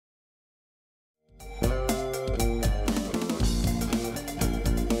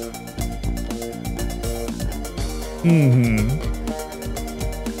You're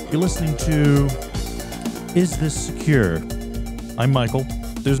listening to Is This Secure? I'm Michael.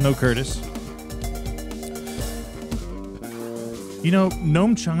 There's no Curtis. You know,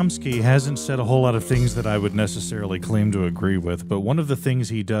 Noam Chomsky hasn't said a whole lot of things that I would necessarily claim to agree with, but one of the things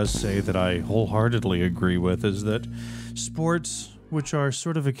he does say that I wholeheartedly agree with is that sports, which are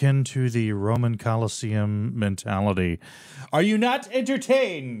sort of akin to the Roman Colosseum mentality, are you not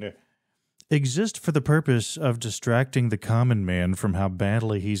entertained? Exist for the purpose of distracting the common man from how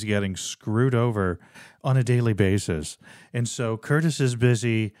badly he's getting screwed over on a daily basis. And so Curtis is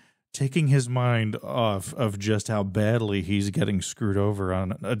busy taking his mind off of just how badly he's getting screwed over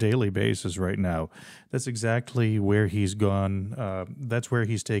on a daily basis right now. That's exactly where he's gone. That's where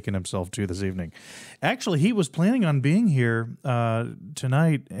he's taken himself to this evening. Actually, he was planning on being here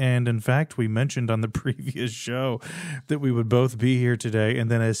tonight, and in fact, we mentioned on the previous show that we would both be here today, and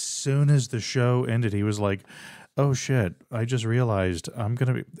then as soon as the show ended, he was like, oh shit, I just realized I'm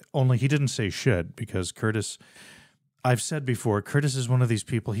going to be... Only he didn't say shit, because Curtis... I've said before, Curtis is one of these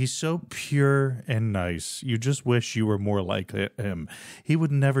people. He's so pure and nice. You just wish you were more like him. He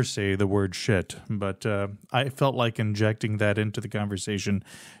would never say the word shit, but I felt like injecting that into the conversation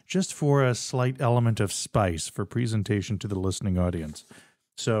just for a slight element of spice for presentation to the listening audience.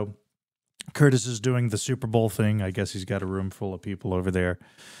 So Curtis is doing the Super Bowl thing. I guess he's got a room full of people over there.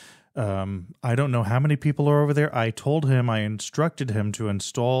 I don't know how many people are over there. I instructed him to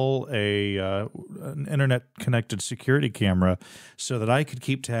install an internet-connected security camera so that I could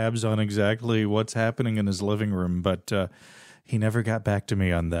keep tabs on exactly what's happening in his living room, but he never got back to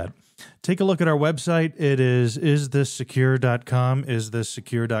me on that. Take a look at our website. It is isthisSecure.com,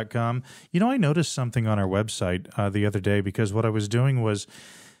 isthisSecure.com. You know, I noticed something on our website the other day because what I was doing was...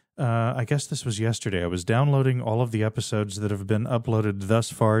 I guess this was yesterday. I was downloading all of the episodes that have been uploaded thus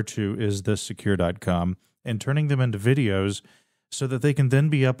far to isthisSecure.com and turning them into videos so that they can then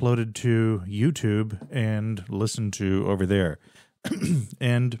be uploaded to YouTube and listened to over there.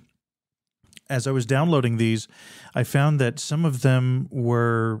 And as I was downloading these, I found that some of them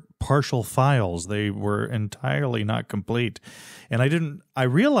were partial files. They were entirely not complete. And I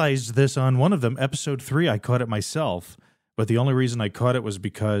realized this on one of them, episode 3, I caught it myself. But the only reason I caught it was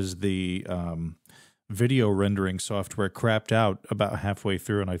because the video rendering software crapped out about halfway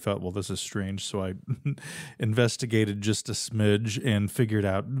through, and I thought, well, this is strange. So I investigated just a smidge and figured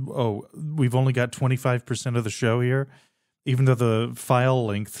out, oh, we've only got 25% of the show here, even though the file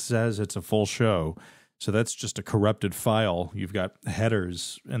length says it's a full show. So that's just a corrupted file. You've got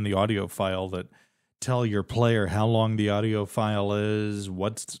headers in the audio file that tell your player how long the audio file is,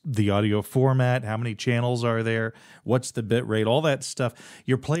 what's the audio format, how many channels are there, what's the bit rate, all that stuff.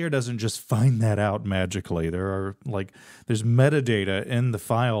 Your player doesn't just find that out magically. There's metadata in the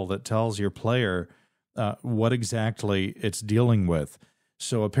file that tells your player what exactly it's dealing with.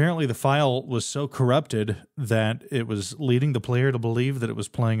 So apparently the file was so corrupted that it was leading the player to believe that it was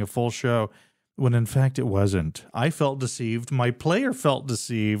playing a full show, when in fact it wasn't. I felt deceived, my player felt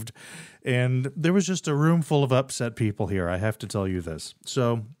deceived, and there was just a room full of upset people here, I have to tell you this.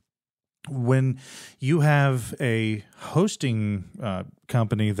 So when you have a hosting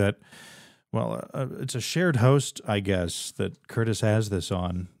company that, it's a shared host, I guess, that Curtis has this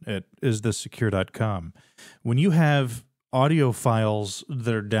on, at isthisSecure.com. When you have audio files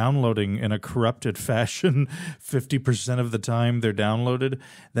that are downloading in a corrupted fashion, 50% of the time they're downloaded,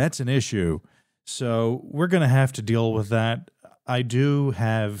 that's an issue. So we're going to have to deal with that. I do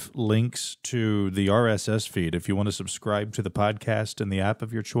have links to the RSS feed if you want to subscribe to the podcast in the app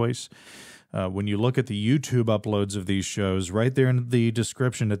of your choice. When you look at the YouTube uploads of these shows, right there in the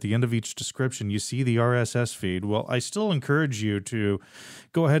description, at the end of each description, you see the RSS feed. Well, I still encourage you to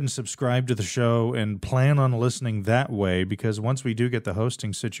go ahead and subscribe to the show and plan on listening that way, because once we do get the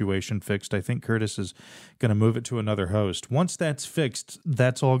hosting situation fixed, I think Curtis is going to move it to another host. Once that's fixed,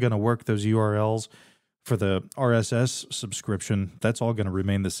 that's all going to work. Those URLs for the RSS subscription, that's all going to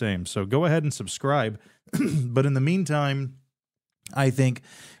remain the same. So go ahead and subscribe. But in the meantime, I think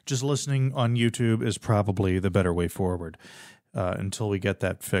just listening on YouTube is probably the better way forward until we get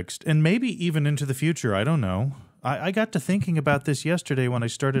that fixed. And maybe even into the future, I don't know. I got to thinking about this yesterday when I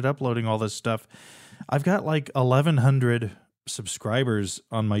started uploading all this stuff. I've got like 1,100 subscribers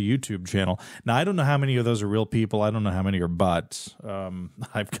on my YouTube channel. Now, I don't know how many of those are real people. I don't know how many are bots.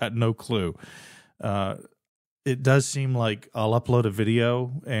 I've got no clue. It does seem like I'll upload a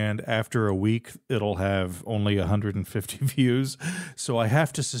video, and after a week, it'll have only 150 views. So I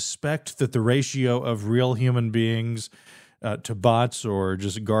have to suspect that the ratio of real human beings to bots or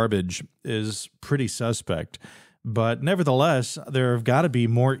just garbage is pretty suspect. But nevertheless, there have got to be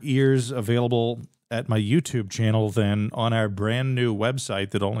more ears available at my YouTube channel than on our brand new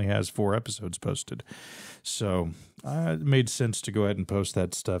website that only has 4 episodes posted. So it made sense to go ahead and post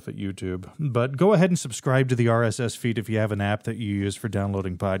that stuff at YouTube. But go ahead and subscribe to the RSS feed if you have an app that you use for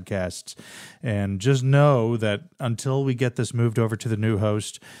downloading podcasts. And just know that until we get this moved over to the new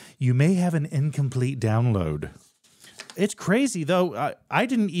host, you may have an incomplete download. It's crazy, though. I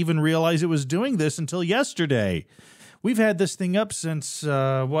didn't even realize it was doing this until yesterday. We've had this thing up since,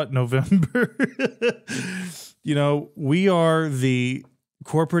 November? We are the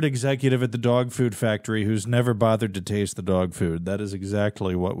corporate executive at the dog food factory who's never bothered to taste the dog food. That is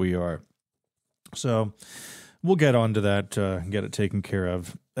exactly what we are. So we'll get on to that, get it taken care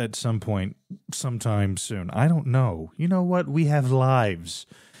of at some point, sometime soon. I don't know. You know what? We have lives.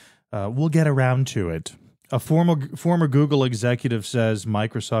 We'll get around to it. A former Google executive says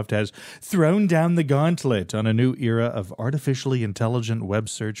Microsoft has thrown down the gauntlet on a new era of artificially intelligent web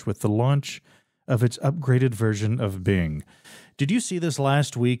search with the launch of its upgraded version of Bing. Did you see this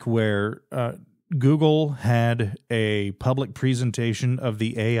last week where Google had a public presentation of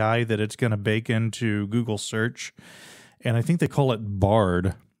the AI that it's going to bake into Google search? And I think they call it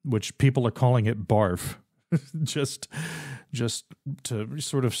Bard, which people are calling it Barf. just to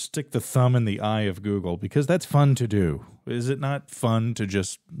sort of stick the thumb in the eye of Google, because that's fun to do. Is it not fun to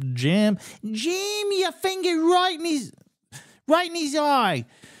just jam your finger right in his eye?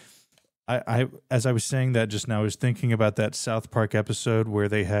 I as I was saying that just now, I was thinking about that South Park episode where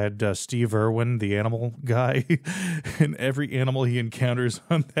they had Steve Irwin, the animal guy, and every animal he encounters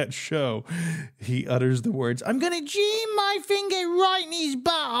on that show, he utters the words, "I'm going to jam my finger right in his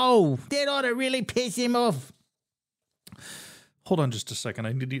butthole." That ought to really piss him off. Hold on just a second.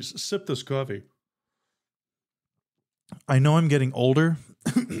 I need to sip this coffee. I know I'm getting older.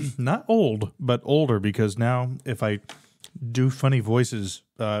 Not old, but older, because now if I do funny voices,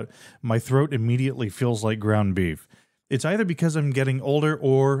 my throat immediately feels like ground beef. It's either because I'm getting older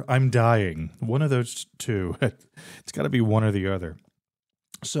or I'm dying. One of those two. It's got to be one or the other.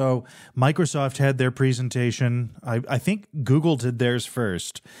 So Microsoft had their presentation. I think Google did theirs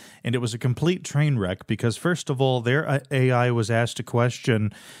first, and it was a complete train wreck because, first of all, their AI was asked a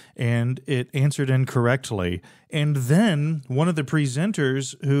question, and it answered incorrectly. And then one of the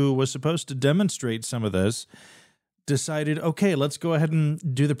presenters, who was supposed to demonstrate some of this, decided, okay, let's go ahead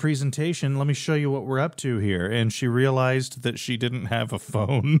and do the presentation. Let me show you what we're up to here. And she realized that she didn't have a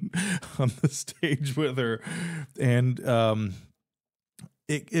phone on the stage with her. And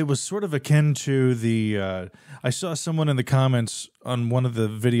it was sort of akin to the, I saw someone in the comments on one of the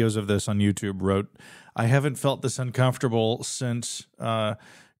videos of this on YouTube wrote, "I haven't felt this uncomfortable since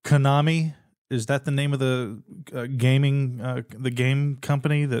Konami." Is that the name of the the game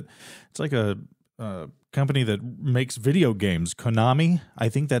company that, it's like a company that makes video games, Konami, I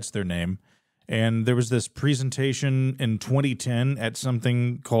think that's their name. And there was this presentation in 2010 at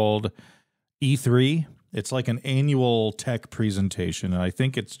something called E3. It's like an annual tech presentation. And I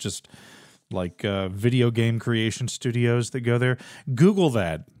think it's just like video game creation studios that go there. Google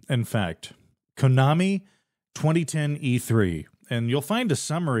that, in fact. Konami 2010 E3. And you'll find a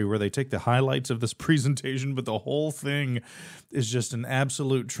summary where they take the highlights of this presentation, but the whole thing is just an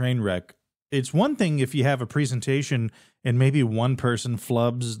absolute train wreck. It's one thing if you have a presentation and maybe one person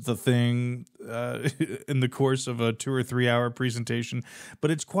flubs the thing in the course of a 2 or 3 hour presentation,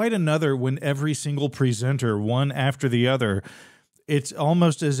 but it's quite another when every single presenter, one after the other, it's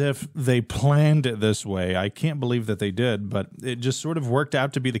almost as if they planned it this way. I can't believe that they did, but it just sort of worked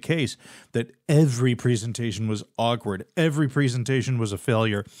out to be the case that every presentation was awkward. Every presentation was a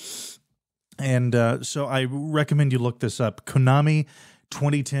failure. And so I recommend you look this up. Konami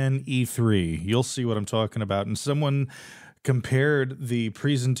 2010 E3. You'll see what I'm talking about. And someone compared the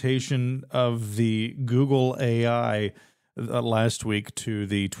presentation of the Google AI last week to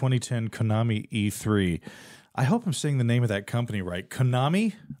the 2010 Konami E3. I hope I'm saying the name of that company right.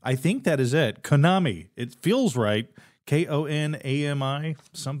 Konami? I think that is it. Konami. It feels right. Konami,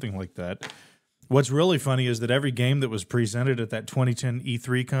 something like that. What's really funny is that every game that was presented at that 2010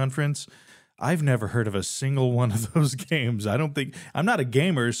 E3 conference, I've never heard of a single one of those games. I'm not a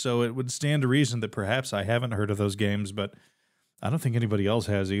gamer, so it would stand to reason that perhaps I haven't heard of those games, but I don't think anybody else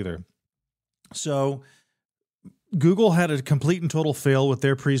has either. So Google had a complete and total fail with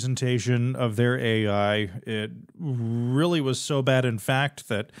their presentation of their AI. It really was so bad, in fact,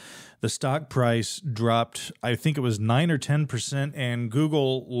 that the stock price dropped, I think it was 9 or 10%, and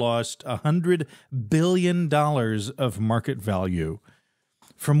Google lost $100 billion of market value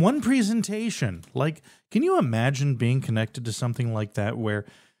from one presentation. Like, can you imagine being connected to something like that, where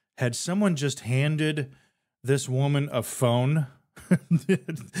had someone just handed this woman a phone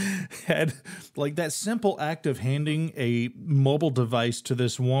had, like, that simple act of handing a mobile device to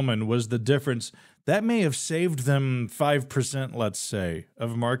this woman was the difference. That may have saved them 5%, let's say,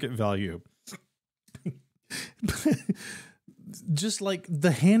 of market value. Just like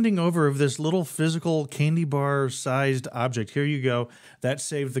the handing over of this little physical candy bar sized object. Here you go. That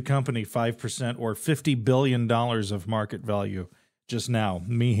saved the company 5% or $50 billion of market value just now,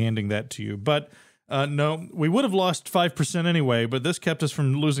 me handing that to you. But no, we would have lost 5% anyway, but this kept us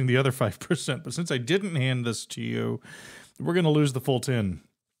from losing the other 5%. But since I didn't hand this to you, we're going to lose the full 10.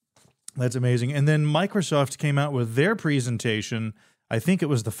 That's amazing. And then Microsoft came out with their presentation. I think it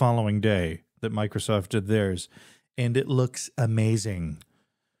was the following day that Microsoft did theirs, and it looks amazing.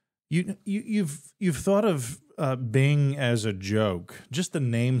 You've thought of Bing as a joke. Just the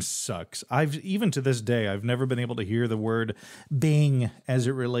name sucks. Even to this day, I've never been able to hear the word Bing as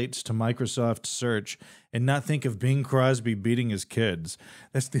it relates to Microsoft search and not think of Bing Crosby beating his kids.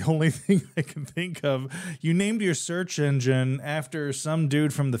 That's the only thing I can think of. You named your search engine after some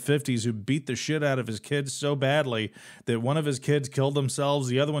dude from the 50s who beat the shit out of his kids so badly that one of his kids killed themselves,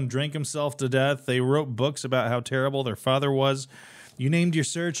 the other one drank himself to death. They wrote books about how terrible their father was. You named your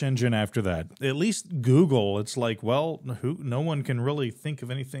search engine after that. At least Google, it's like, well, no one can really think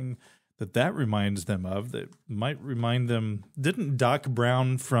of anything that reminds them of that might remind them. Didn't Doc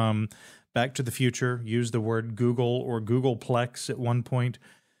Brown from Back to the Future use the word Google or Googleplex at one point?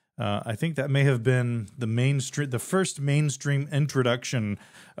 I think that may have been the first mainstream introduction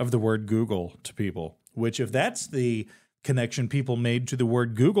of the word Google to people, which if that's the connection people made to the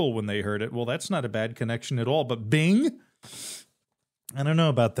word Google when they heard it, well, that's not a bad connection at all. But Bing? I don't know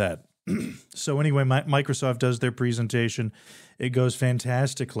about that. So anyway, Microsoft does their presentation. It goes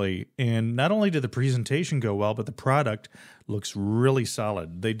fantastically. And not only did the presentation go well, but the product looks really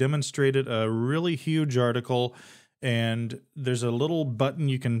solid. They demonstrated a really huge article, and there's a little button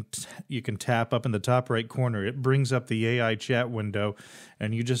you can tap up in the top right corner. It brings up the AI chat window,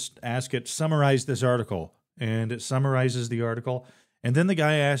 and you just ask it, summarize this article. And it summarizes the article. And then the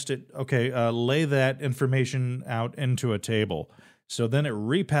guy asked it, okay, lay that information out into a table. So then it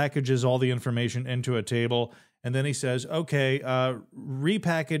repackages all the information into a table, and then he says, okay,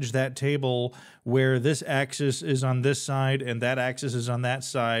 repackage that table where this axis is on this side and that axis is on that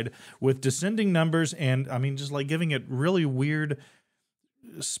side with descending numbers, and I mean, just like giving it really weird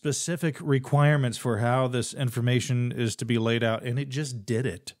specific requirements for how this information is to be laid out, and it just did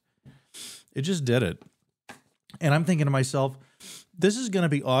it. It just did it. And I'm thinking to myself, this is going to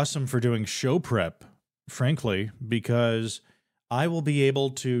be awesome for doing show prep, frankly, because I will be able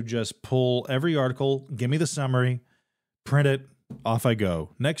to just pull every article, give me the summary, print it, off I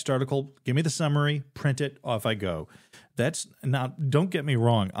go. Next article, give me the summary, print it, off I go. That's not, don't get me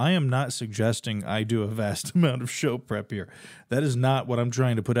wrong, I am not suggesting I do a vast amount of show prep here. That is not what I'm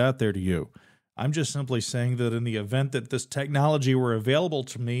trying to put out there to you. I'm just simply saying that in the event that this technology were available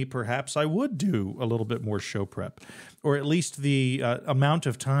to me, perhaps I would do a little bit more show prep, or at least the amount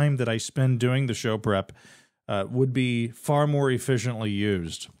of time that I spend doing the show prep would be far more efficiently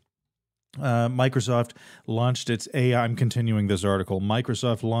used. Microsoft launched its AI. I'm continuing this article.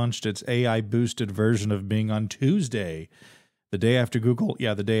 Microsoft launched its AI-boosted version of Bing on Tuesday, the day after Google.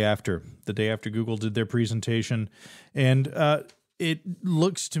 Yeah, the day after Google did their presentation, and it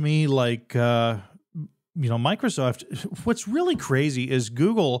looks to me like Microsoft. What's really crazy is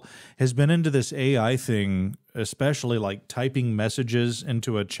Google has been into this AI thing, especially like typing messages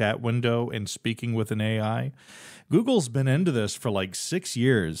into a chat window and speaking with an AI. Google's been into this for like 6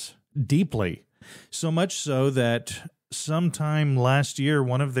 years, deeply. So much so that sometime last year,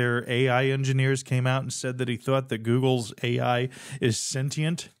 one of their AI engineers came out and said that he thought that Google's AI is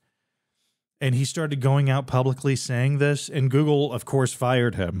sentient. And he started going out publicly saying this, and Google, of course,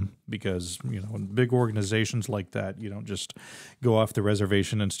 fired him because, in big organizations like that, you don't just go off the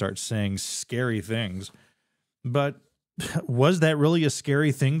reservation and start saying scary things. But was that really a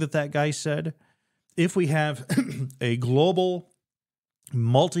scary thing that guy said? If we have a global,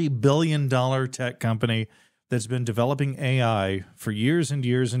 multi-billion-dollar tech company that's been developing AI for years and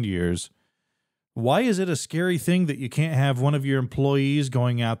years and years, why is it a scary thing that you can't have one of your employees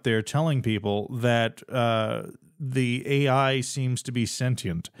going out there telling people that the AI seems to be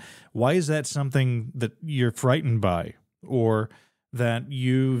sentient? Why is that something that you're frightened by, or that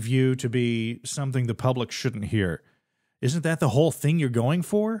you view to be something the public shouldn't hear? Isn't that the whole thing you're going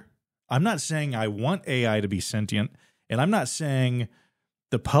for? I'm not saying I want AI to be sentient, and I'm not saying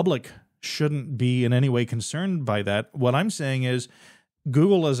the public shouldn't be in any way concerned by that. What I'm saying is,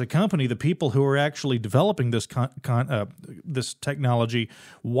 Google as a company, the people who are actually developing this this technology,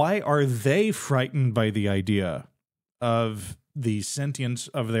 why are they frightened by the idea of the sentience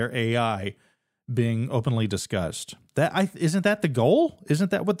of their AI being openly discussed. Isn't that the goal?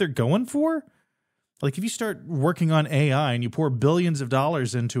 Isn't that what they're going for? Like, if you start working on AI and you pour billions of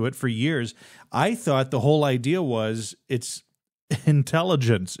dollars into it for years, I thought the whole idea was it's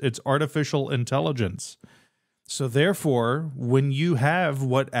intelligence, it's artificial intelligence. So therefore, when you have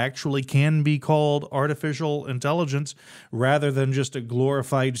what actually can be called artificial intelligence, rather than just a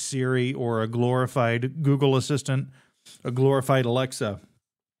glorified Siri or a glorified Google Assistant, a glorified Alexa,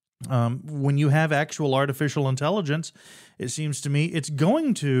 when you have actual artificial intelligence, it seems to me it's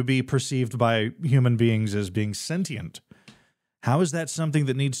going to be perceived by human beings as being sentient. How is that something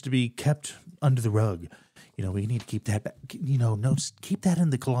that needs to be kept under the rug? We need to keep that, keep that in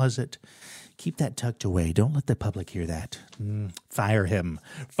the closet. Keep that tucked away. Don't let the public hear that. Fire him.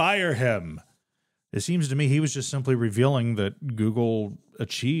 Fire him. It seems to me he was just simply revealing that Google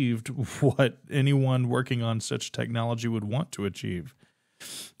achieved what anyone working on such technology would want to achieve.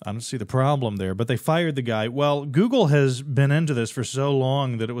 I don't see the problem there, but they fired the guy. Well, Google has been into this for so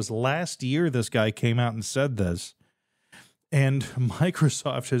long that it was last year this guy came out and said this. And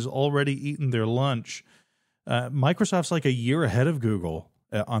Microsoft has already eaten their lunch. Microsoft's like a year ahead of Google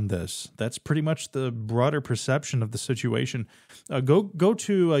on this. That's pretty much the broader perception of the situation. Go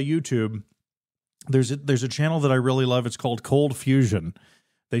to YouTube. There's a channel that I really love. It's called Cold Fusion.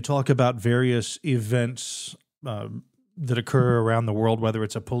 They talk about various events that occur around the world, whether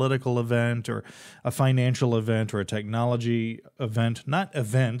it's a political event or a financial event or a technology event. Not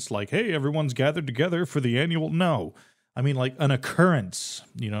events like, hey, everyone's gathered together for the annual. No. I mean, like an occurrence,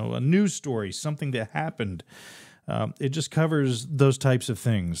 a news story, something that happened. It just covers those types of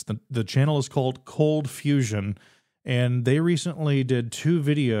things. The channel is called Cold Fusion, and they recently did 2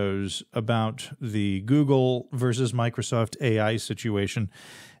 videos about the Google versus Microsoft AI situation.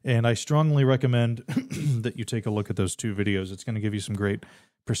 And I strongly recommend that you take a look at those 2 videos. It's going to give you some great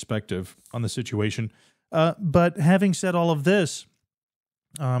perspective on the situation. But having said all of this,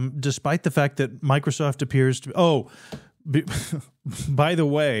 despite the fact that Microsoft appears to... by the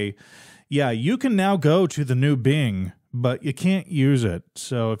way, yeah, you can now go to the new Bing, but you can't use it.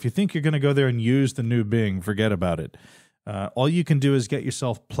 So if you think you're going to go there and use the new Bing, forget about it. All you can do is get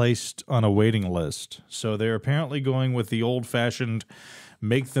yourself placed on a waiting list. So they're apparently going with the old-fashioned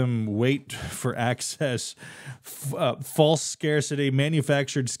make them wait for access, false scarcity,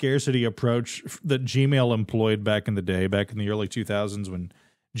 manufactured scarcity approach that Gmail employed back in the day, back in the early 2000s when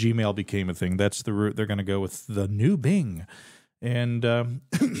Gmail became a thing. That's the route they're going to go with, the new Bing. And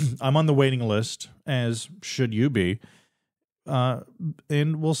I'm on the waiting list, as should you be.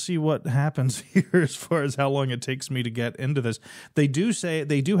 And we'll see what happens here as far as how long it takes me to get into this. They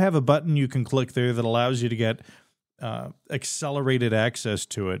do have a button you can click there that allows you to get accelerated access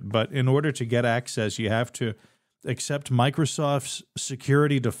to it. But in order to get access, you have to accept Microsoft's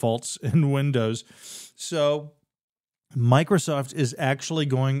security defaults in Windows. So Microsoft is actually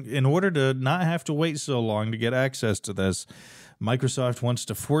going, in order to not have to wait so long to get access to this, Microsoft wants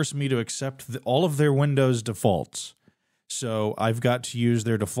to force me to accept all of their Windows defaults. So I've got to use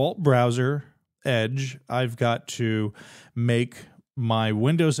their default browser, Edge. I've got to make my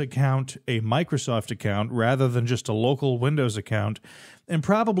Windows account a Microsoft account rather than just a local Windows account, and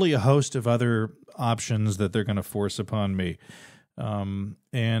probably a host of other options that they're going to force upon me.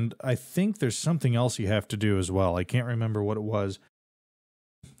 And I think there's something else you have to do as well. I can't remember what it was,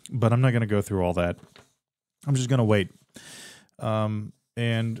 but I'm not going to go through all that. I'm just going to wait.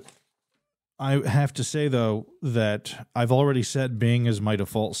 And I have to say, though, that I've already set Bing as my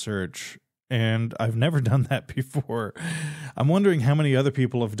default search, and I've never done that before. I'm wondering how many other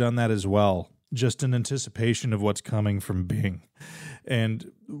people have done that as well, just in anticipation of what's coming from Bing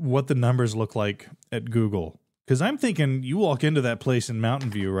and what the numbers look like at Google. Because I'm thinking you walk into that place in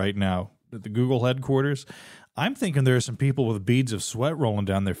Mountain View right now, at the Google headquarters, I'm thinking there are some people with beads of sweat rolling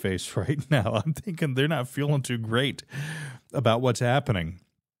down their face right now. I'm thinking they're not feeling too great about what's happening.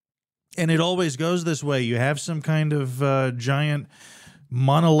 And it always goes this way. You have some kind of giant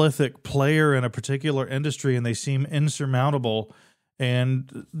monolithic player in a particular industry, and they seem insurmountable,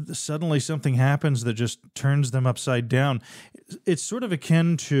 and suddenly something happens that just turns them upside down. It's sort of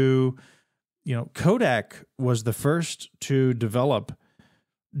akin to, Kodak was the first to develop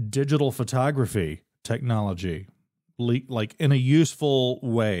digital photography technology, like in a useful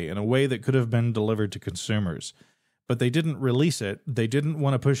way, in a way that could have been delivered to consumers. But they didn't release it. They didn't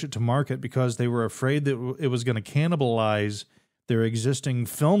want to push it to market because they were afraid that it was going to cannibalize their existing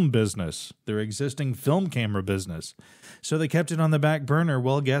film business, their existing film camera business. So they kept it on the back burner.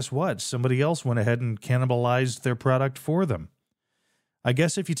 Well, guess what? Somebody else went ahead and cannibalized their product for them. I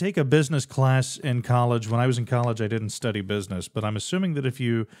guess if you take a business class in college, when I was in college, I didn't study business, but I'm assuming that if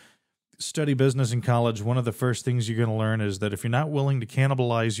you study business in college, one of the first things you're going to learn is that if you're not willing to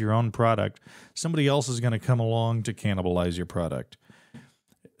cannibalize your own product, somebody else is going to come along to cannibalize your product.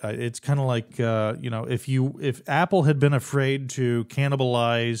 It's kind of like, if Apple had been afraid to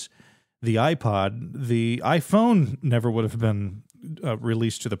cannibalize the iPod, the iPhone never would have been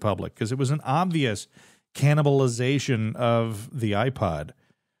released to the public because it was an obvious cannibalization of the iPod.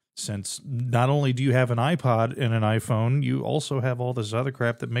 Since not only do you have an iPod and an iPhone, you also have all this other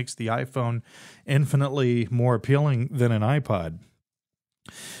crap that makes the iPhone infinitely more appealing than an iPod.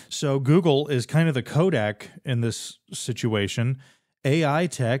 So Google is kind of the Kodak in this situation. AI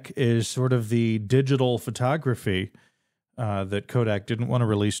tech is sort of the digital photography that Kodak didn't want to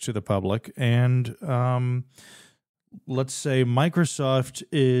release to the public. And let's say Microsoft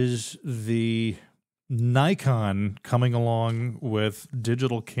is the Nikon coming along with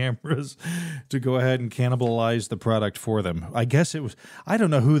digital cameras to go ahead and cannibalize the product for them. I guess it was, I don't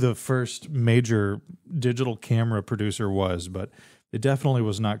know who the first major digital camera producer was, but it definitely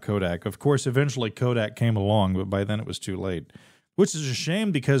was not Kodak. Of course, eventually Kodak came along, but by then it was too late, which is a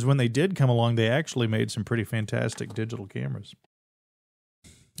shame because when they did come along, they actually made some pretty fantastic digital cameras.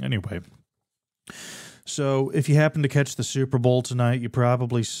 Anyway, so if you happen to catch the Super Bowl tonight, you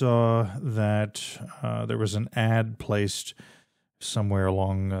probably saw that there was an ad placed somewhere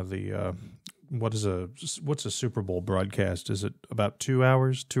along what's a Super Bowl broadcast? Is it about 2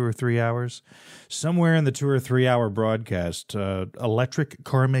 hours, 2 or 3 hours? Somewhere in the 2 or 3 hour broadcast, electric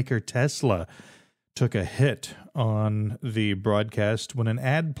car maker Tesla took a hit on the broadcast when an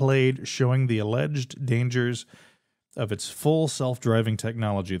ad played showing the alleged dangers of its full self-driving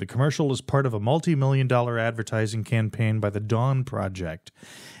technology. The commercial is part of a multi-million-dollar advertising campaign by the Dawn Project.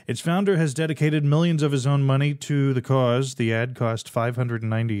 Its founder has dedicated millions of his own money to the cause. The ad cost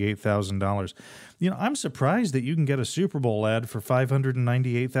 $598,000. I'm surprised that you can get a Super Bowl ad for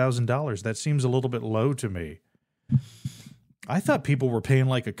 $598,000. That seems a little bit low to me. I thought people were paying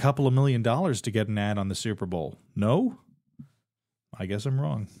like a couple of $1 million to get an ad on the Super Bowl. No? I guess I'm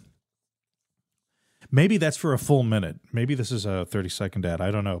wrong. Maybe that's for a full minute. Maybe this is a 30-second ad.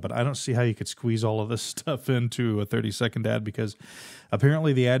 I don't know. But I don't see how you could squeeze all of this stuff into a 30-second ad because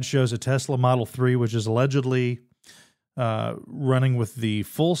apparently the ad shows a Tesla Model 3, which is allegedly running with the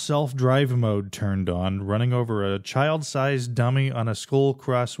full self-drive mode turned on, running over a child-sized dummy on a school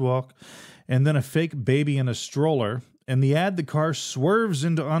crosswalk, and then a fake baby in a stroller. In the ad, the car swerves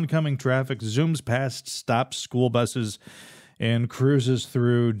into oncoming traffic, zooms past stopped school buses, and cruises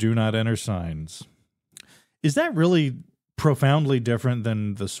through do not enter signs. Is that really profoundly different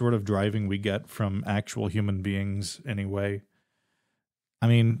than the sort of driving we get from actual human beings anyway? I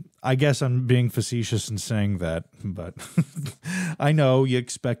mean, I guess I'm being facetious in saying that, but I know you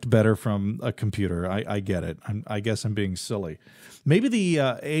expect better from a computer. I get it. I guess I'm being silly. Maybe the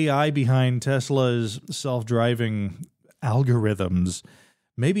AI behind Tesla's self-driving algorithms,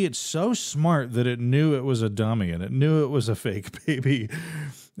 maybe it's so smart that it knew it was a dummy and it knew it was a fake baby.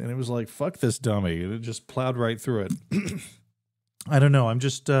 And it was like, fuck this dummy. And it just plowed right through it. I don't know. I'm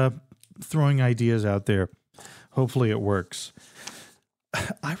just throwing ideas out there. Hopefully it works.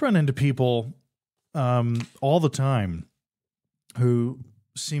 I run into people all the time who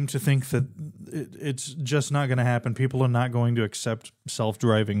seem to think that it's just not going to happen. People are not going to accept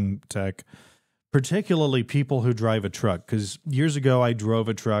self-driving tech, particularly people who drive a truck. Because years ago I drove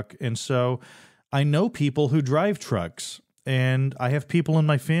a truck, and so I know people who drive trucks. And I have people in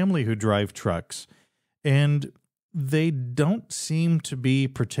my family who drive trucks, and they don't seem to be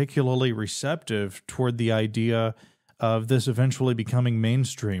particularly receptive toward the idea of this eventually becoming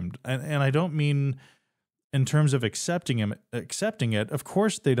mainstreamed. And I don't mean in terms of accepting it. Of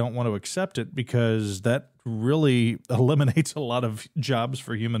course, they don't want to accept it because that really eliminates a lot of jobs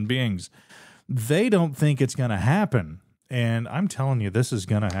for human beings. They don't think it's going to happen. And I'm telling you, this is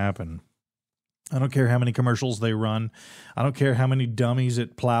going to happen. I don't care how many commercials they run. I don't care how many dummies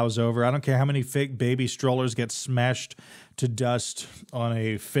it plows over. I don't care how many fake baby strollers get smashed to dust on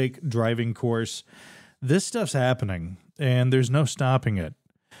a fake driving course. This stuff's happening, and there's no stopping it.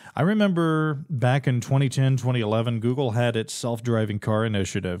 I remember back in 2010, 2011, Google had its self-driving car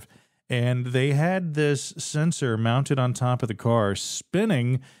initiative, and they had this sensor mounted on top of the car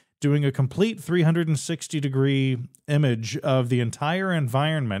spinning, doing a complete 360-degree image of the entire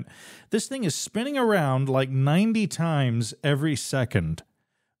environment. This thing is spinning around like 90 times every second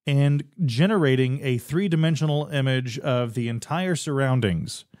and generating a three-dimensional image of the entire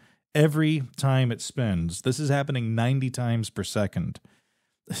surroundings every time it spins. This is happening 90 times per second.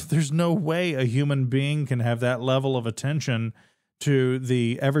 There's no way a human being can have that level of attention to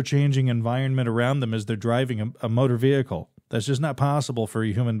the ever-changing environment around them as they're driving a motor vehicle. That's just not possible for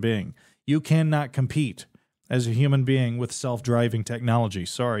a human being. You cannot compete as a human being with self-driving technology.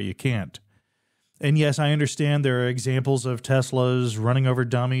 Sorry, you can't. And yes, I understand there are examples of Teslas running over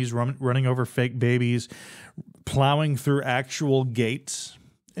dummies, running over fake babies, plowing through actual gates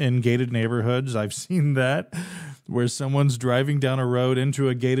in gated neighborhoods. I've seen that, where someone's driving down a road into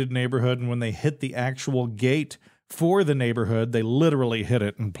a gated neighborhood, and when they hit the actual gate for the neighborhood, they literally hit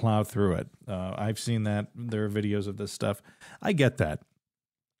it and plow through it. I've seen that. There are videos of this stuff. I get that.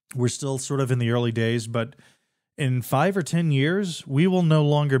 We're still sort of in the early days, but in 5 or 10 years, we will no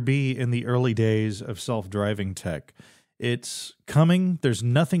longer be in the early days of self-driving tech. It's coming. There's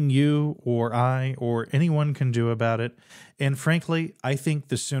nothing you or I or anyone can do about it. And frankly, I think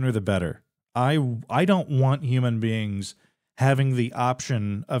the sooner the better. I don't want human beings having the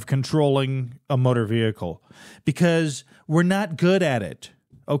option of controlling a motor vehicle because we're not good at it,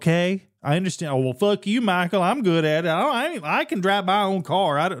 okay? I understand. Oh, well, fuck you, Michael. I'm good at it. I can drive my own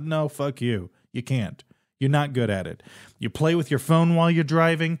car. I don't know. Fuck you. You can't. You're not good at it. You play with your phone while you're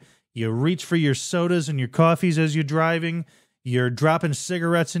driving. You reach for your sodas and your coffees as you're driving. You're dropping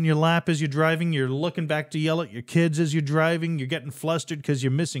cigarettes in your lap as you're driving. You're looking back to yell at your kids as you're driving. You're getting flustered because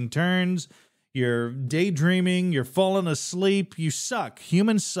you're missing turns. You're daydreaming. You're falling asleep. You suck.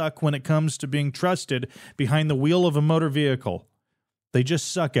 Humans suck when it comes to being trusted behind the wheel of a motor vehicle. They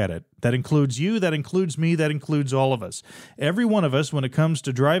just suck at it. That includes you, that includes me, that includes all of us. Every one of us, when it comes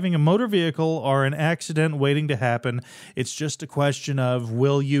to driving a motor vehicle or an accident waiting to happen, it's just a question of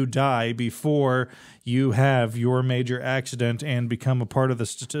will you die before you have your major accident and become a part of the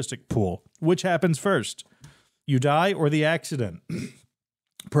statistic pool? Which happens first? You die or the accident?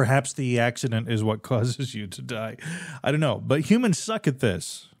 Perhaps the accident is what causes you to die. I don't know. But humans suck at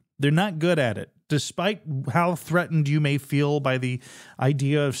this. They're not good at it. Despite how threatened you may feel by the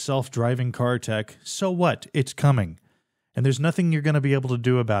idea of self-driving car tech, so what? It's coming. And there's nothing you're going to be able to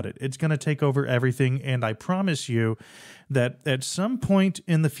do about it. It's going to take over everything, and I promise you that at some point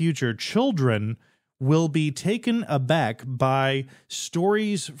in the future, children will be taken aback by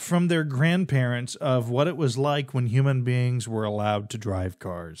stories from their grandparents of what it was like when human beings were allowed to drive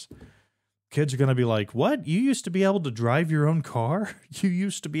cars. Kids are going to be like, what? You used to be able to drive your own car? You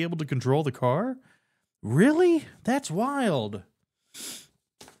used to be able to control the car? Really? That's wild.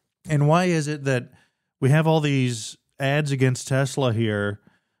 And why is it that we have all these ads against Tesla here,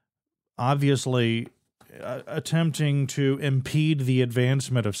 obviously attempting to impede the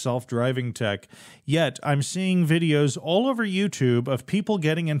advancement of self-driving tech, yet I'm seeing videos all over YouTube of people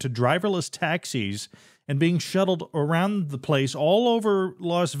getting into driverless taxis and being shuttled around the place all over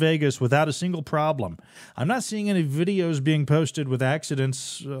Las Vegas without a single problem. I'm not seeing any videos being posted with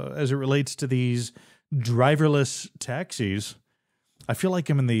accidents as it relates to these driverless taxis. I feel like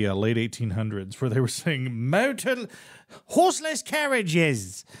I'm in the late 1800s where they were saying horseless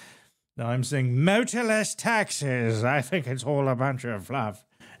carriages. Now I'm saying motorless taxis. I think it's all a bunch of fluff,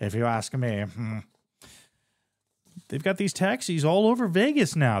 if you ask me. They've got these taxis all over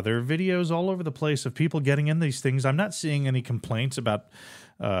Vegas now. There are videos all over the place of people getting in these things. I'm not seeing any complaints about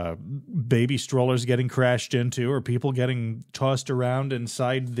baby strollers getting crashed into or people getting tossed around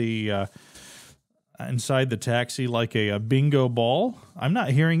inside the taxi like a bingo ball. I'm not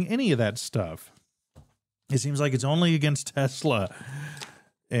hearing any of that stuff. It seems like it's only against Tesla,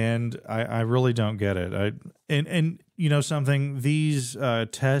 and I really don't get it. And you know something? These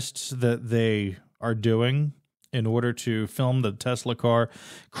tests that they are doing in order to film the Tesla car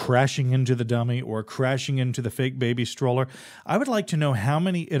crashing into the dummy or crashing into the fake baby stroller. I would like to know how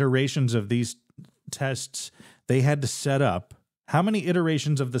many iterations of these tests they had to set up, how many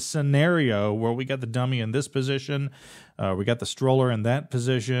iterations of the scenario where we got the dummy in this position, we got the stroller in that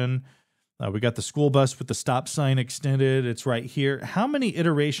position, we got the school bus with the stop sign extended, it's right here. How many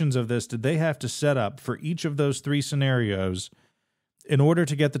iterations of this did they have to set up for each of those three scenarios in order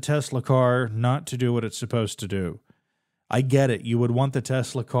to get the Tesla car not to do what it's supposed to do? I get it. You would want the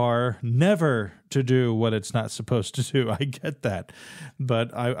Tesla car never to do what it's not supposed to do. I get that.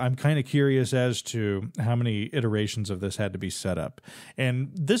 But I'm kind of curious as to how many iterations of this had to be set up.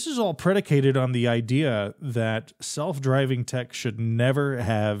 And this is all predicated on the idea that self-driving tech should never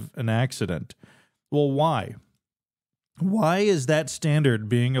have an accident. Well, why? Why is that standard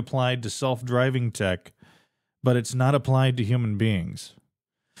being applied to self-driving tech, but it's not applied to human beings?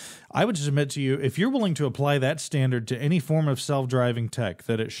 I would submit to you, if you're willing to apply that standard to any form of self-driving tech,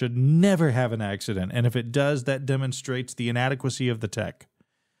 that it should never have an accident. And if it does, that demonstrates the inadequacy of the tech.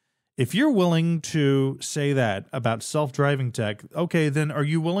 If you're willing to say that about self-driving tech, okay, then are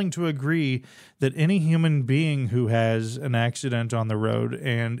you willing to agree that any human being who has an accident on the road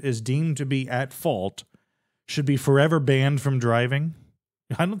and is deemed to be at fault should be forever banned from driving?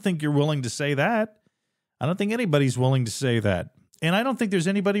 I don't think you're willing to say that. I don't think anybody's willing to say that. And I don't think there's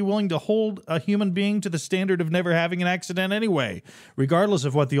anybody willing to hold a human being to the standard of never having an accident anyway, regardless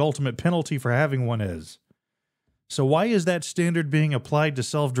of what the ultimate penalty for having one is. So why is that standard being applied to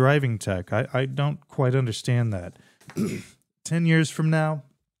self-driving tech? I don't quite understand that. 10 years from now,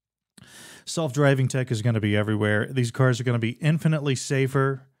 self-driving tech is going to be everywhere. These cars are going to be infinitely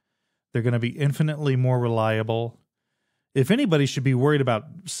safer. They're going to be infinitely more reliable. If anybody should be worried about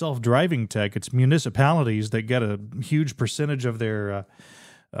self-driving tech, it's municipalities that get a huge percentage of their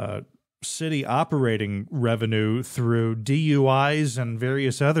city operating revenue through DUIs and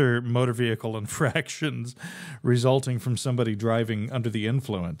various other motor vehicle infractions resulting from somebody driving under the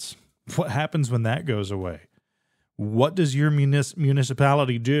influence. What happens when that goes away? What does your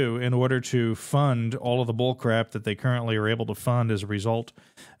municipality do in order to fund all of the bullcrap that they currently are able to fund as a result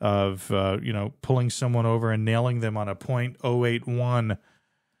of pulling someone over and nailing them on a .081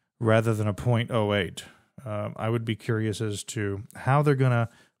 rather than a .08? I would be curious as to how they're going to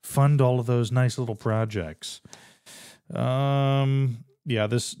fund all of those nice little projects. This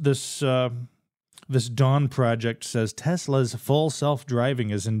Dawn project says Tesla's full self-driving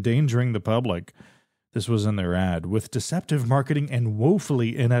is endangering the public. This was in their ad, with deceptive marketing and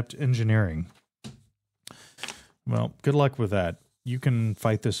woefully inept engineering. Well, good luck with that. You can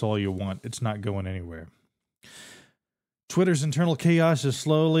fight this all you want. It's not going anywhere. Twitter's internal chaos is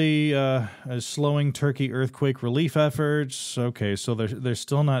slowing Turkey earthquake relief efforts. Okay, so they're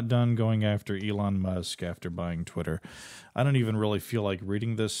still not done going after Elon Musk after buying Twitter. I don't even really feel like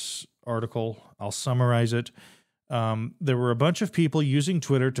reading this article. I'll summarize it. There were a bunch of people using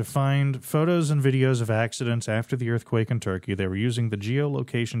Twitter to find photos and videos of accidents after the earthquake in Turkey. They were using the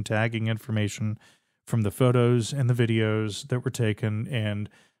geolocation tagging information from the photos and the videos that were taken and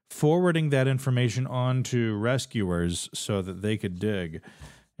forwarding that information on to rescuers so that they could dig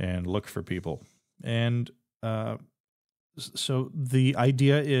and look for people. And so the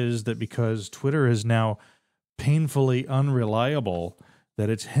idea is that because Twitter is now painfully unreliable, that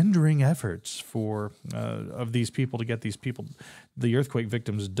it's hindering efforts for of these people to get the earthquake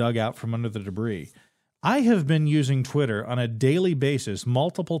victims, dug out from under the debris. I have been using Twitter on a daily basis,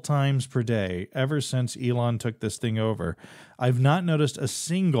 multiple times per day, ever since Elon took this thing over. I've not noticed a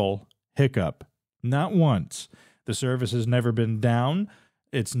single hiccup, not once. The service has never been down.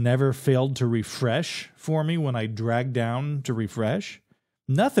 It's never failed to refresh for me when I drag down to refresh.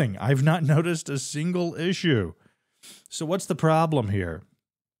 Nothing. I've not noticed a single issue. So what's the problem here?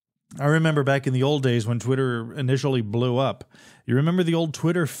 I remember back in the old days when Twitter initially blew up. You remember the old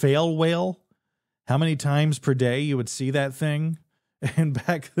Twitter fail whale? How many times per day you would see that thing? And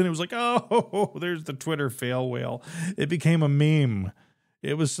back then it was like, oh, there's the Twitter fail whale. It became a meme.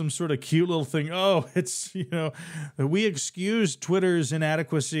 It was some sort of cute little thing. Oh, it's, we excused Twitter's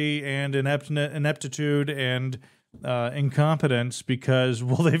inadequacy and ineptitude and incompetence because,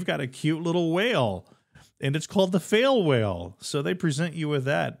 well, they've got a cute little whale. And it's called the fail whale. So they present you with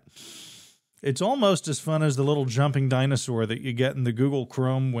that. It's almost as fun as the little jumping dinosaur that you get in the Google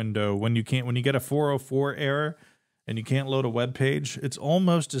Chrome window when you get a 404 error and you can't load a web page. It's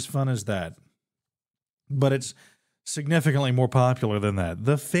almost as fun as that. But it's significantly more popular than that.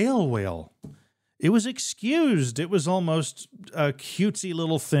 The fail whale. It was excused. It was almost a cutesy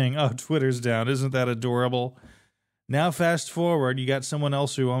little thing. Oh, Twitter's down. Isn't that adorable? Now, fast forward, you got someone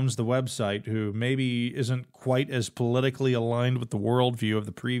else who owns the website who maybe isn't quite as politically aligned with the worldview of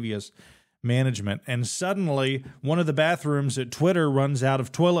the previous management. And suddenly, one of the bathrooms at Twitter runs out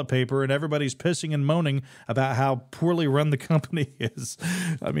of toilet paper and everybody's pissing and moaning about how poorly run the company is.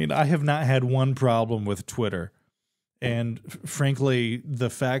 I mean, I have not had one problem with Twitter. And frankly, the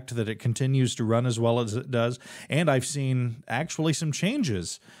fact that it continues to run as well as it does, and I've seen actually some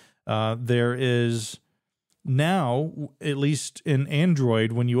changes. There is now, at least in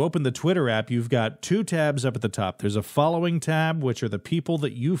Android, when you open the Twitter app, you've got two tabs up at the top. There's a following tab, which are the people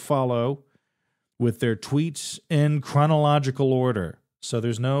that you follow with their tweets in chronological order. So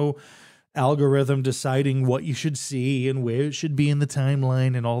there's no algorithm deciding what you should see and where it should be in the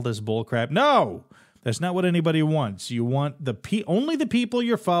timeline and all this bullcrap. No! That's not what anybody wants. You want only the people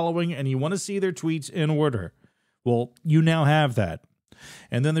you're following, and you want to see their tweets in order. Well, you now have that.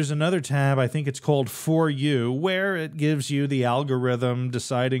 And then there's another tab, I think it's called For You, where it gives you the algorithm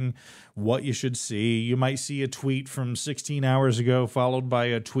deciding what you should see. You might see a tweet from 16 hours ago followed by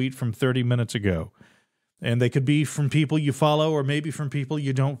a tweet from 30 minutes ago. And they could be from people you follow or maybe from people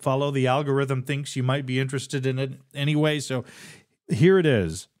you don't follow. The algorithm thinks you might be interested in it anyway. So here it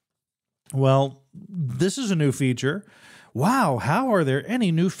is. Well, this is a new feature. Wow, how are there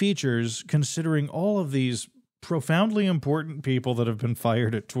any new features considering all of these profoundly important people that have been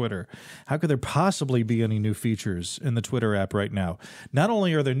fired at Twitter? How could there possibly be any new features in the Twitter app right now? Not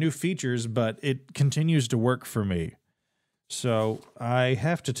only are there new features, but it continues to work for me. So I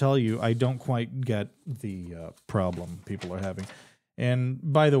have to tell you, I don't quite get the problem people are having. And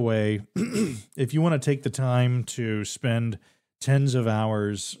by the way, if you want to take the time to spend tens of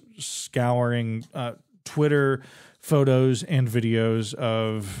hours scouring Twitter photos and videos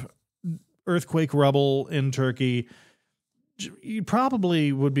of earthquake rubble in Turkey, you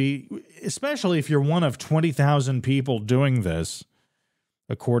probably would be, especially if you're one of 20,000 people doing this,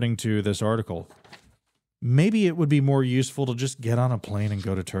 according to this article, maybe it would be more useful to just get on a plane and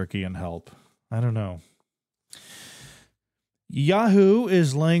go to Turkey and help. I don't know. Yahoo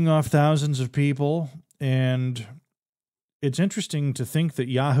is laying off thousands of people, and it's interesting to think that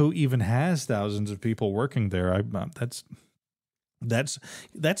Yahoo even has thousands of people working there.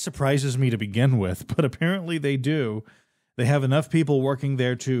 That surprises me to begin with, but apparently they do. They have enough people working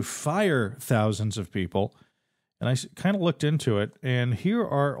there to fire thousands of people. And I kind of looked into it, and here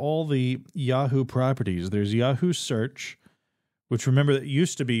are all the Yahoo properties. There's Yahoo Search, which, remember, that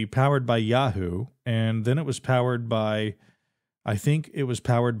used to be powered by Yahoo, and then it was powered by, I think it was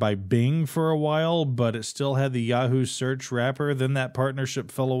powered by Bing for a while, but it still had the Yahoo Search wrapper. Then that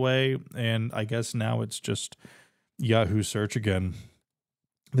partnership fell away, and I guess now it's just Yahoo Search again.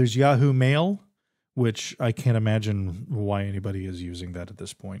 There's Yahoo Mail, which I can't imagine why anybody is using that at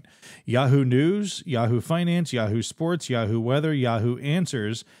this point. Yahoo News, Yahoo Finance, Yahoo Sports, Yahoo Weather, Yahoo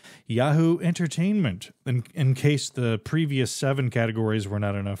Answers, Yahoo Entertainment, in case the previous 7 categories were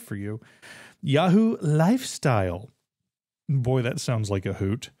not enough for you. Yahoo Lifestyle. Boy, that sounds like a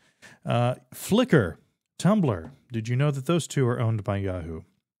hoot. Flickr, Tumblr. Did you know that those two are owned by Yahoo?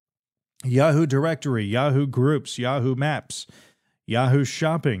 Yahoo Directory, Yahoo Groups, Yahoo Maps, Yahoo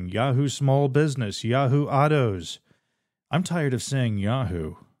Shopping, Yahoo Small Business, Yahoo Autos. I'm tired of saying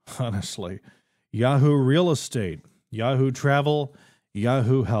Yahoo, honestly. Yahoo Real Estate, Yahoo Travel,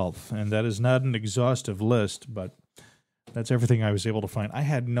 Yahoo Health. And that is not an exhaustive list, but that's everything I was able to find. I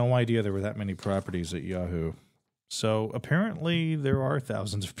had no idea there were that many properties at Yahoo. So apparently there are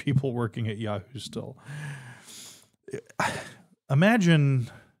thousands of people working at Yahoo still. Imagine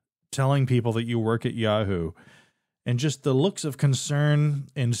telling people that you work at Yahoo and just the looks of concern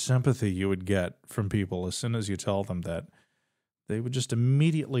and sympathy you would get from people as soon as you tell them that. They would just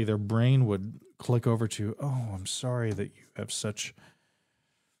immediately, their brain would click over to, oh, I'm sorry that you have such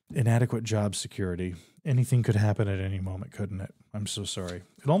inadequate job security. Anything could happen at any moment, couldn't it? I'm so sorry.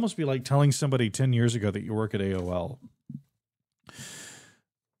 It'd almost be like telling somebody 10 years ago that you work at AOL.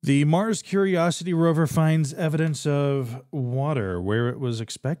 The Mars Curiosity rover finds evidence of water where it was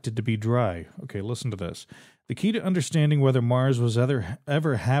expected to be dry. Okay, listen to this. The key to understanding whether Mars was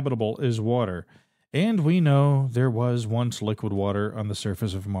ever habitable is water, and we know there was once liquid water on the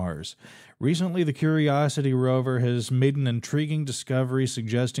surface of Mars. Recently, the Curiosity rover has made an intriguing discovery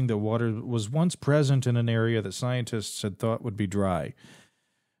suggesting that water was once present in an area that scientists had thought would be dry.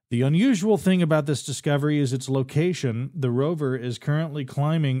 The unusual thing about this discovery is its location. The rover is currently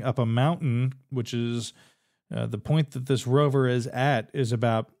climbing up a mountain, which is the point that this rover is at is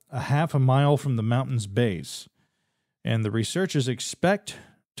about a half a mile from the mountain's base. And the researchers expect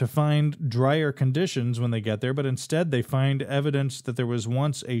to find drier conditions when they get there, but instead they find evidence that there was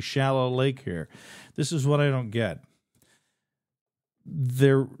once a shallow lake here. This is what I don't get.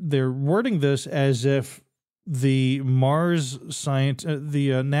 They're wording this as if the NASA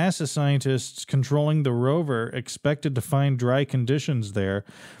scientists controlling the rover expected to find dry conditions there,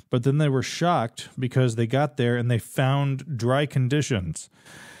 but then they were shocked because they got there and they found dry conditions.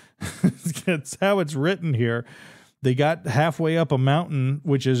 That's how it's written here. They got halfway up a mountain,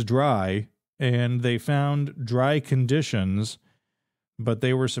 which is dry, and they found dry conditions, but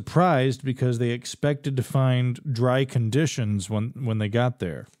they were surprised because they expected to find dry conditions when they got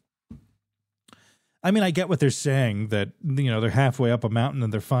there. I mean, I get what they're saying, that, you know, they're halfway up a mountain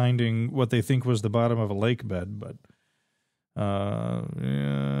and they're finding what they think was the bottom of a lake bed, but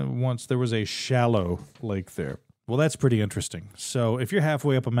once there was a shallow lake there. Well, that's pretty interesting. So if you're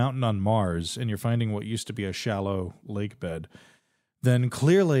halfway up a mountain on Mars and you're finding what used to be a shallow lake bed, then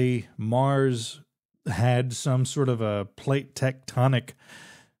clearly Mars had some sort of a plate tectonic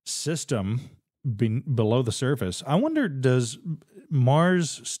system below the surface. I wonder, does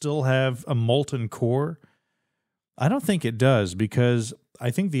Mars still have a molten core? I don't think it does, because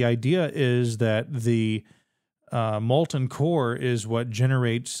I think the idea is that the molten core is what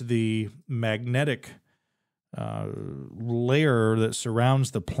generates the magnetic layer that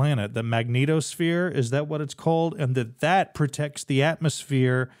surrounds the planet. The magnetosphere, is that what it's called? And that protects the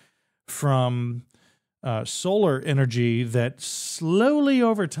atmosphere from solar energy that slowly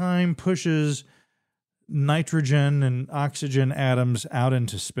over time pushes nitrogen and oxygen atoms out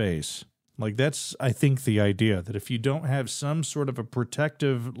into space. Like, that's, I think, the idea, that if you don't have some sort of a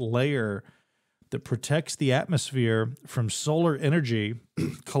protective layer that protects the atmosphere from solar energy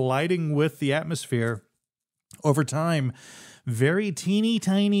colliding with the atmosphere, over time, very teeny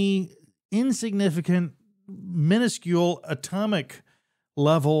tiny, insignificant, minuscule atomic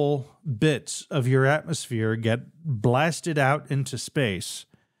level bits of your atmosphere get blasted out into space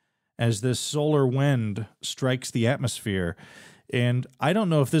as this solar wind strikes the atmosphere. And I don't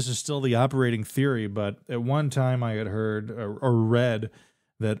know if this is still the operating theory, but at one time I had heard or read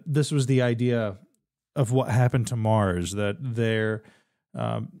that this was the idea of what happened to Mars, that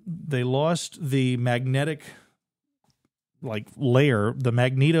they lost the magnetic layer, the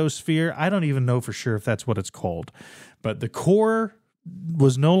magnetosphere. I don't even know for sure if that's what it's called, but the core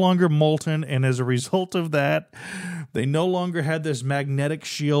was no longer molten, and as a result of that, they no longer had this magnetic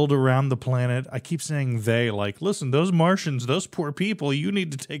shield around the planet. I keep saying they, listen, those Martians, those poor people, you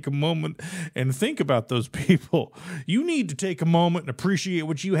need to take a moment and think about those people. You need to take a moment and appreciate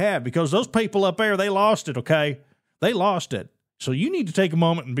what you have, because those people up there, they lost it, okay? They lost it. So you need to take a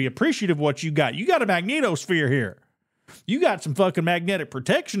moment and be appreciative of what you got. You got a magnetosphere here. You got some fucking magnetic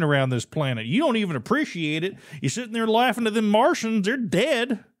protection around this planet. You don't even appreciate it. You're sitting there laughing at them Martians. They're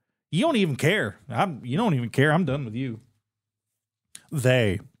dead. You don't even care. You don't even care. I'm done with you.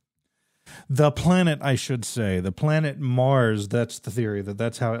 The planet, I should say, the planet Mars, that's the theory,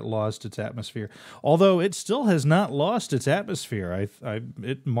 that's how it lost its atmosphere. Although it still has not lost its atmosphere.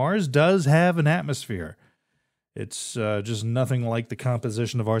 Mars does have an atmosphere. It's just nothing like the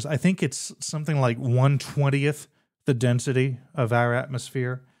composition of ours. I think it's something like 1/20th the density of our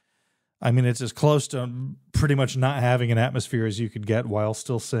atmosphere. I mean, it's as close to pretty much not having an atmosphere as you could get while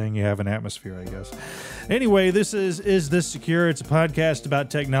still saying you have an atmosphere, I guess. Anyway, this is This Secure? It's a podcast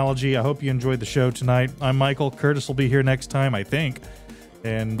about technology. I hope you enjoyed the show tonight. I'm Michael. Curtis will be here next time, I think.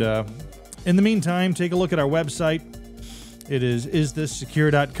 And in the meantime, take a look at our website. It is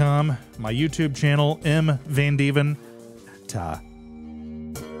isthissecure.com. My YouTube channel, M. Van Dieven. Ta.